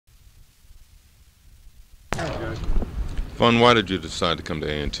Vaughn, why did you decide to come to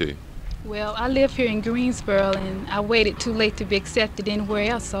A&T? Well, I live here in Greensboro, and I waited too late to be accepted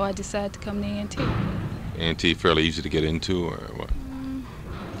anywhere else, so I decided to come to A&T. A&T fairly easy to get into, or what?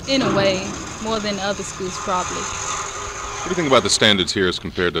 In a way, more than other schools probably. What do you think about the standards here as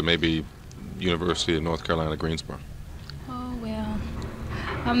compared to maybe University of North Carolina, Greensboro? Oh, well,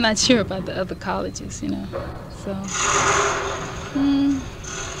 I'm not sure about the other colleges, so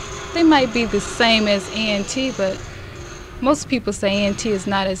they might be the same as A&T, but most people say A&T is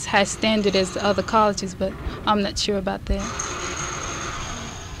not as high standard as the other colleges, but I'm not sure about that.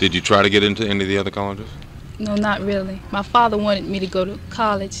 Did you try to get into any of the other colleges? No, not really. My father wanted me to go to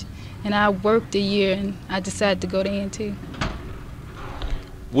college, and I worked a year, and I decided to go to A&T.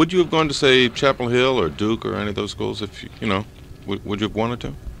 Would you have gone to, say, Chapel Hill or Duke or any of those schools if, would you have wanted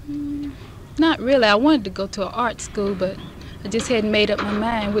to? Not really. I wanted to go to an art school, but I just hadn't made up my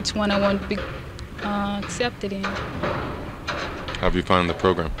mind which one I wanted to be accepted in. How have you found the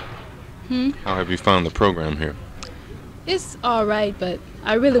program? How have you found the program here? It's all right, but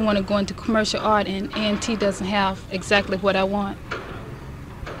I really want to go into commercial art, and A&T doesn't have exactly what I want.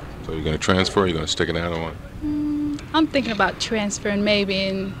 So you're going to transfer, or you're going to stick it out, or what? I'm thinking about transferring maybe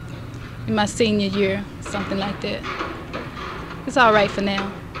in my senior year, something like that. It's all right for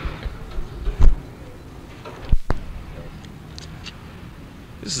now.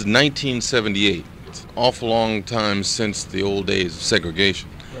 This is 1978. It's an awful long time since the old days of segregation.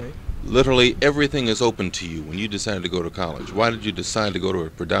 Right. Literally everything is open to you when you decided to go to college. Why did you decide to go to a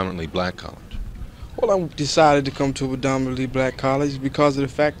predominantly black college? Well, I decided to come to a predominantly black college because of the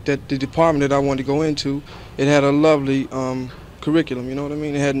fact that the department that I wanted to go into, it had a lovely curriculum, you know what I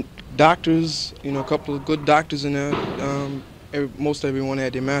mean? It had doctors, a couple of good doctors in there. Most everyone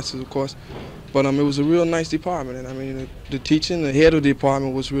had their masters, of course. But it was a real nice department, and I mean, the teaching, the head of the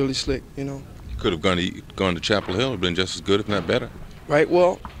department was really slick, You could have gone to Chapel Hill, it would have been just as good, if not better. Right,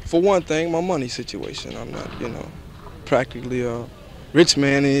 well, for one thing, my money situation. I'm not, practically a rich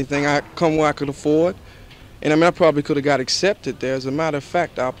man, anything. I come where I could afford. And I mean, I probably could have got accepted there. As a matter of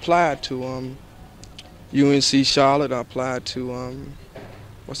fact, I applied to UNC Charlotte. I applied to,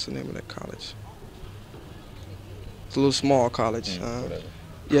 what's the name of that college? It's a little small college.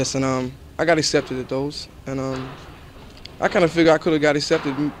 Yes, and I got accepted at those. And I kind of figured I could have got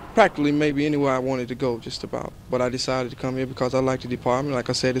accepted practically maybe anywhere I wanted to go, just about. But I decided to come here because I like the department. Like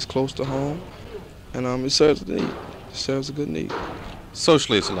I said, it's close to home. And it serves a need. It serves a good need.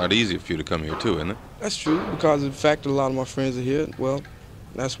 Socially, it's a lot easier for you to come here, too, isn't it? That's true, because of the fact that a lot of my friends are here. Well,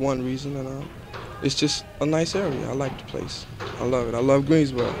 that's one reason, and it's just a nice area. I like the place. I love it. I love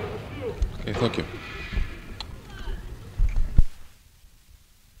Greensboro. Okay, thank you.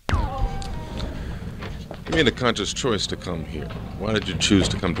 You made a conscious choice to come here. Why did you choose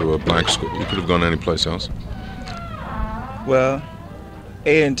to come to a black school? You could have gone anyplace else. Well,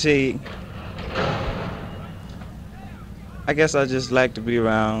 A&T, I guess I just like to be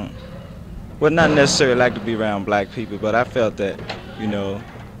around, well, not necessarily like to be around black people, but I felt that,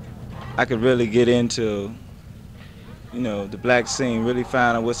 I could really get into, the black scene, really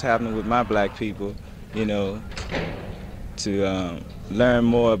find out what's happening with my black people, to learn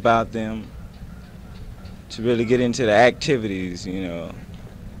more about them, to really get into the activities,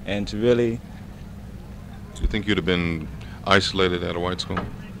 and to really... Do you think you'd have been isolated at a white school?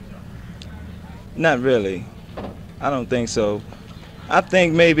 Not really. I don't think so. I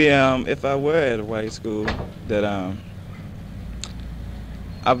think maybe if I were at a white school, that I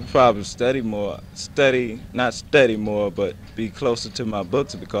would probably not study more, but be closer to my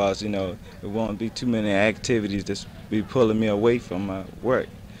books because, there won't be too many activities that be pulling me away from my work.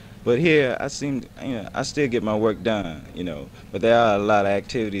 But here, I still get my work done, but there are a lot of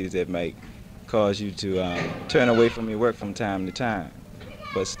activities that might cause you to turn away from your work from time to time.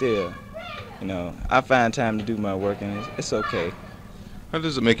 But still, I find time to do my work, and it's okay. How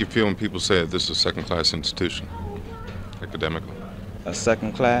does it make you feel when people say that this is a second-class institution, academically? A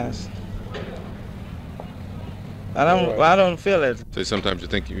second class? I don't feel it. Say sometimes you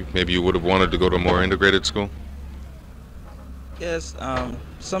think maybe you would have wanted to go to a more integrated school? Yes,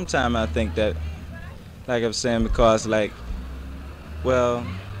 sometimes I think that, like I was saying, because well,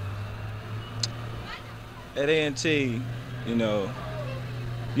 at A&T,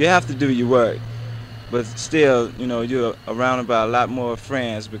 you have to do your work, but still, you're around about a lot more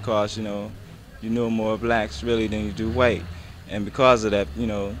friends because, you know more blacks really than you do white. And because of that,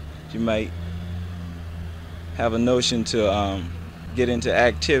 you might have a notion to get into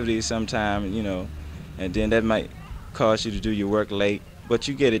activities sometime, and then that might cause you to do your work late, but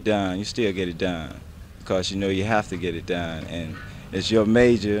you get it done. You still get it done because you have to get it done. And it's your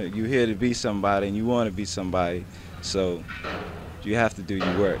major. You're here to be somebody, and you want to be somebody. So you have to do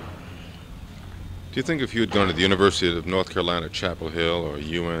your work. Do you think if you had gone to the University of North Carolina at Chapel Hill or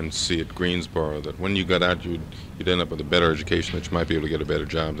UNC at Greensboro, that when you got out you'd end up with a better education, that you might be able to get a better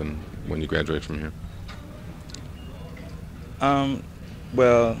job than when you graduate from here?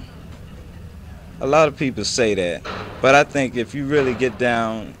 Well, a lot of people say that, but I think if you really get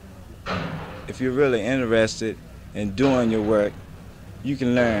down, if you're really interested in doing your work, you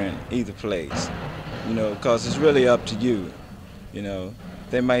can learn either place, you know, because it's really up to you, you know.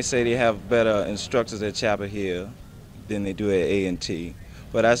 They might say they have better instructors at Chapel Hill than they do at A&T,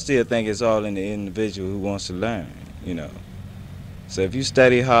 but I still think it's all in the individual who wants to learn, you know. So if you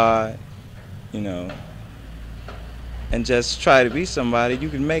study hard, you know, and just try to be somebody, you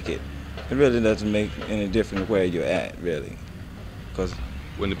can make it. It really doesn't make any difference where you're at, really. 'Cause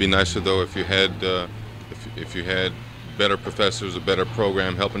wouldn't it be nicer though if you had if you had better professors, a better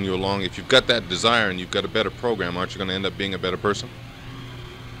program helping you along? If you've got that desire and you've got a better program, aren't you going to end up being a better person?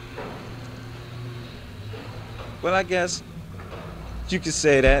 Well, I guess you could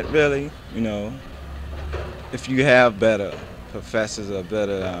say that, really, you know, if you have better professors or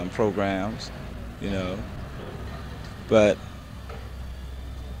better programs, you know. But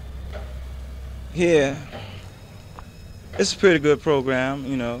here, it's a pretty good program,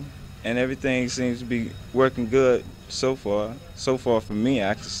 you know, and everything seems to be working good so far. So far for me,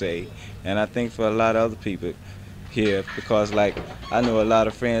 I could say, and I think for a lot of other people here, because like I know a lot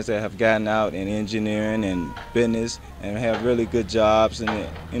of friends that have gotten out in engineering and business and have really good jobs, and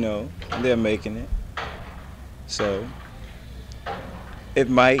you know, they're making it. So it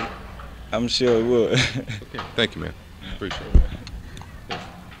might, I'm sure it will. Okay. Thank you, man. Appreciate it. Yeah.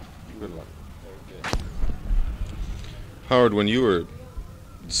 Good luck. Howard, when you were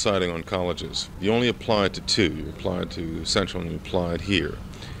deciding on colleges, you only applied to two. You applied to Central and you applied here.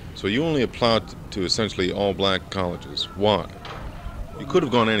 So you only applied to essentially all black colleges. Why? You could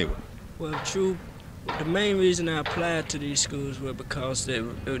have gone anywhere. Well, true. The main reason I applied to these schools was because they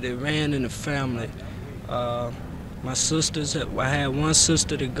ran in the family. My sisters, I had one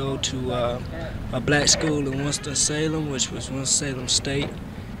sister to go to a black school in Winston-Salem, which was Winston-Salem State,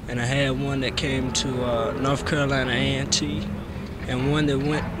 and I had one that came to North Carolina A&T, and one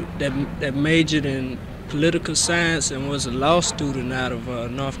that majored in political science and was a law student out of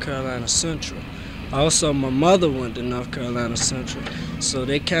North Carolina Central. Also, my mother went to North Carolina Central, so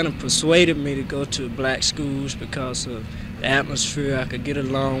they kind of persuaded me to go to black schools because of the atmosphere. I could get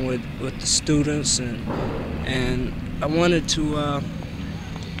along with the students, and I wanted to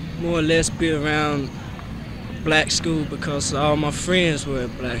more or less be around black school because all my friends were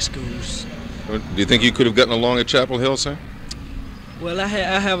at black schools. Do you think you could have gotten along at Chapel Hill, sir? Well, I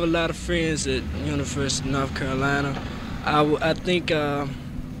have a lot of friends at University of North Carolina. I think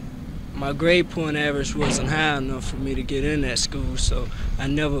my grade point average wasn't high enough for me to get in that school, so I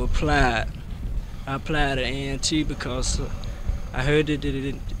never applied. I applied at A&T because I heard that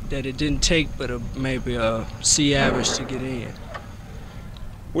it didn't take but maybe a C average to get in.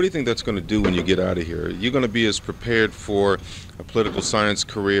 What do you think that's going to do when you get out of here? Are you going to be as prepared for a political science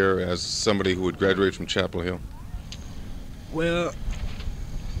career as somebody who would graduate from Chapel Hill? Well,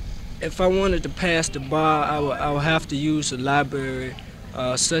 if I wanted to pass the bar, I would have to use a library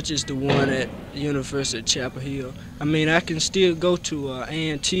such as the one at the University of Chapel Hill. I mean, I can still go to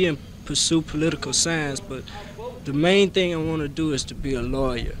A&T and pursue political science, but the main thing I want to do is to be a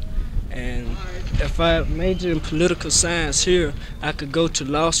lawyer. And if I major in political science here, I could go to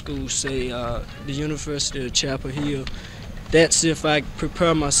law school, say the University of Chapel Hill. That's if I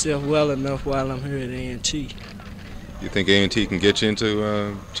prepare myself well enough while I'm here at A&T. You think A&T can get you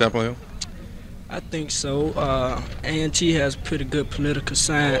into Chapel Hill? I think so. A&T has pretty good political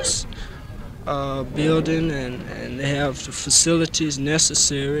science building, and they have the facilities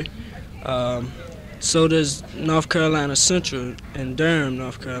necessary. So does North Carolina Central in Durham,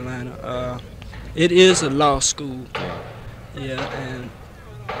 North Carolina. It is a law school, yeah, and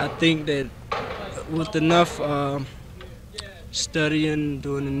I think that with enough studying,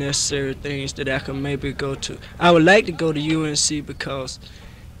 doing the necessary things, that I can maybe go to. I would like to go to UNC because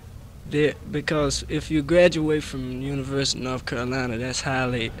if you graduate from University of North Carolina, that's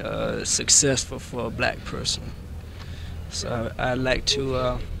highly successful for a black person. So I'd like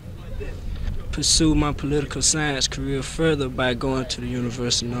to pursue my political science career further by going to the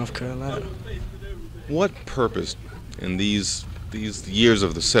University of North Carolina. What purpose in these years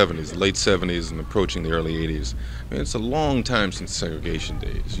of the 70s, the late 70s and approaching the early 80s, I mean, it's a long time since segregation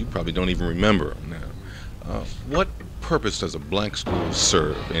days. You probably don't even remember them now. What purpose does a black school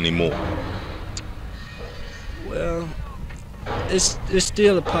serve anymore? Well, it's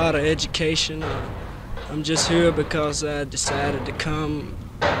still a part of education. I'm just here because I decided to come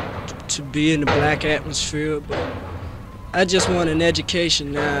to be in the black atmosphere, but I just want an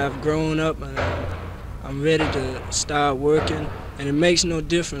education now. I've grown up and I'm ready to start working, and it makes no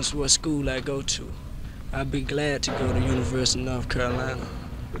difference what school I go to. I'd be glad to go to University of North Carolina.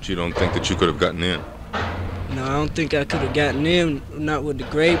 But you don't think that you could have gotten in? No, I don't think I could have gotten in, not with the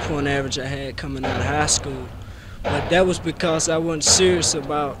grade point average I had coming out of high school. But that was because I wasn't serious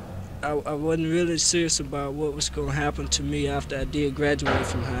about, I wasn't really serious about what was going to happen to me after I did graduate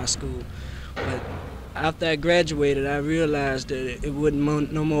from high school. But after I graduated, I realized that it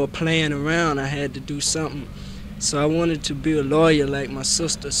wasn't no more playing around. I had to do something. So I wanted to be a lawyer like my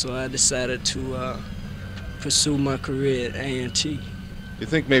sister, so I decided to pursue my career at A&T. You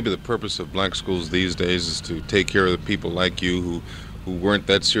think maybe the purpose of black schools these days is to take care of the people like you who weren't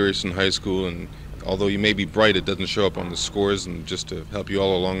that serious in high school, and although you may be bright, it doesn't show up on the scores, and just to help you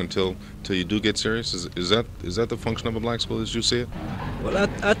all along until you do get serious? Is that the function of a black school as you see it? Well,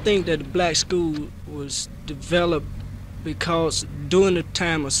 I think that the black school was developed because during the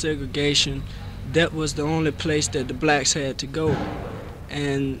time of segregation, that was the only place that the blacks had to go.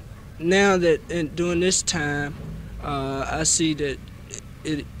 And now that during this time, I see that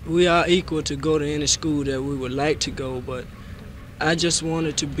we are equal to go to any school that we would like to go, but I just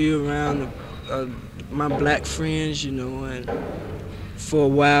wanted to be around my black friends, you know, and for a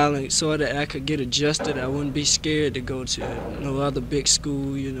while, and so that I could get adjusted. I wouldn't be scared to go to no other big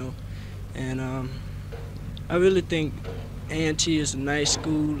school, you know. And I really think A&T is a nice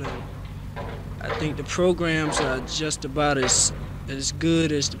school, and I think the programs are just about as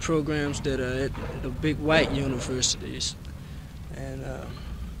good as the programs that are at the big white universities. And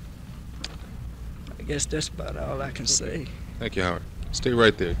I guess that's about all I can say. Thank you, Howard. Stay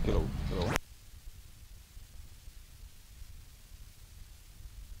right there.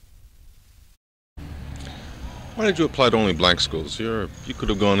 Why did you apply to only black schools? You could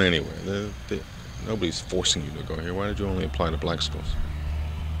have gone anywhere. Nobody's forcing you to go here. Why did you only apply to black schools?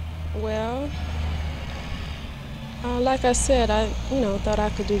 Well, like I said, I thought I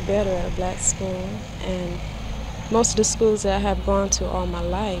could do better at a black school, and most of the schools that I have gone to all my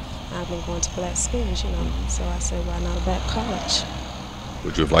life, I've been going to black schools, you know. So I said, why not a black college?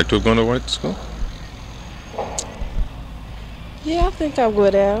 Would you have liked to have gone to a white school? Yeah, I think I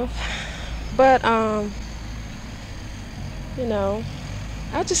would have. But, you know,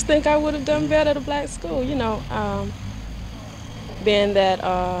 I just think I would have done better at a black school, you know, being that,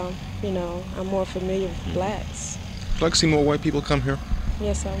 you know, I'm more familiar with blacks. Would you like to see more white people come here?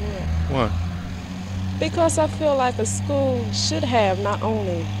 Yes, I would. Why? Because I feel like a school should have not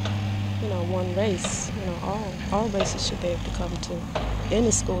only, you know, one race, you know, all races should be able to come to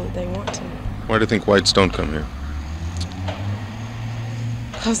any school that they want to. Why do you think whites don't come here?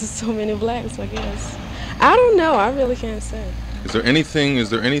 Because there's so many blacks, I guess. I don't know. I really can't say. Is there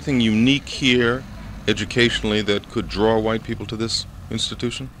anything unique here, educationally, that could draw white people to this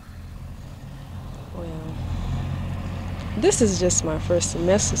institution? Well, this is just my first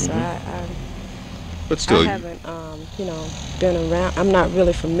semester, so But still, I haven't, you know, been around. I'm not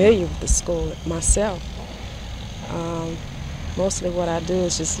really familiar with the school myself. Mostly what I do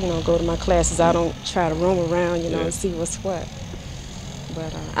is just, you know, go to my classes. I don't try to roam around, you know, and see what's what.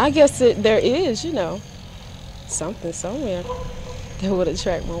 But I guess there is, you know, something somewhere that would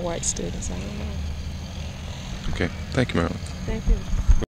attract more white students. I don't know. Okay. Thank you, Marilyn. Thank you.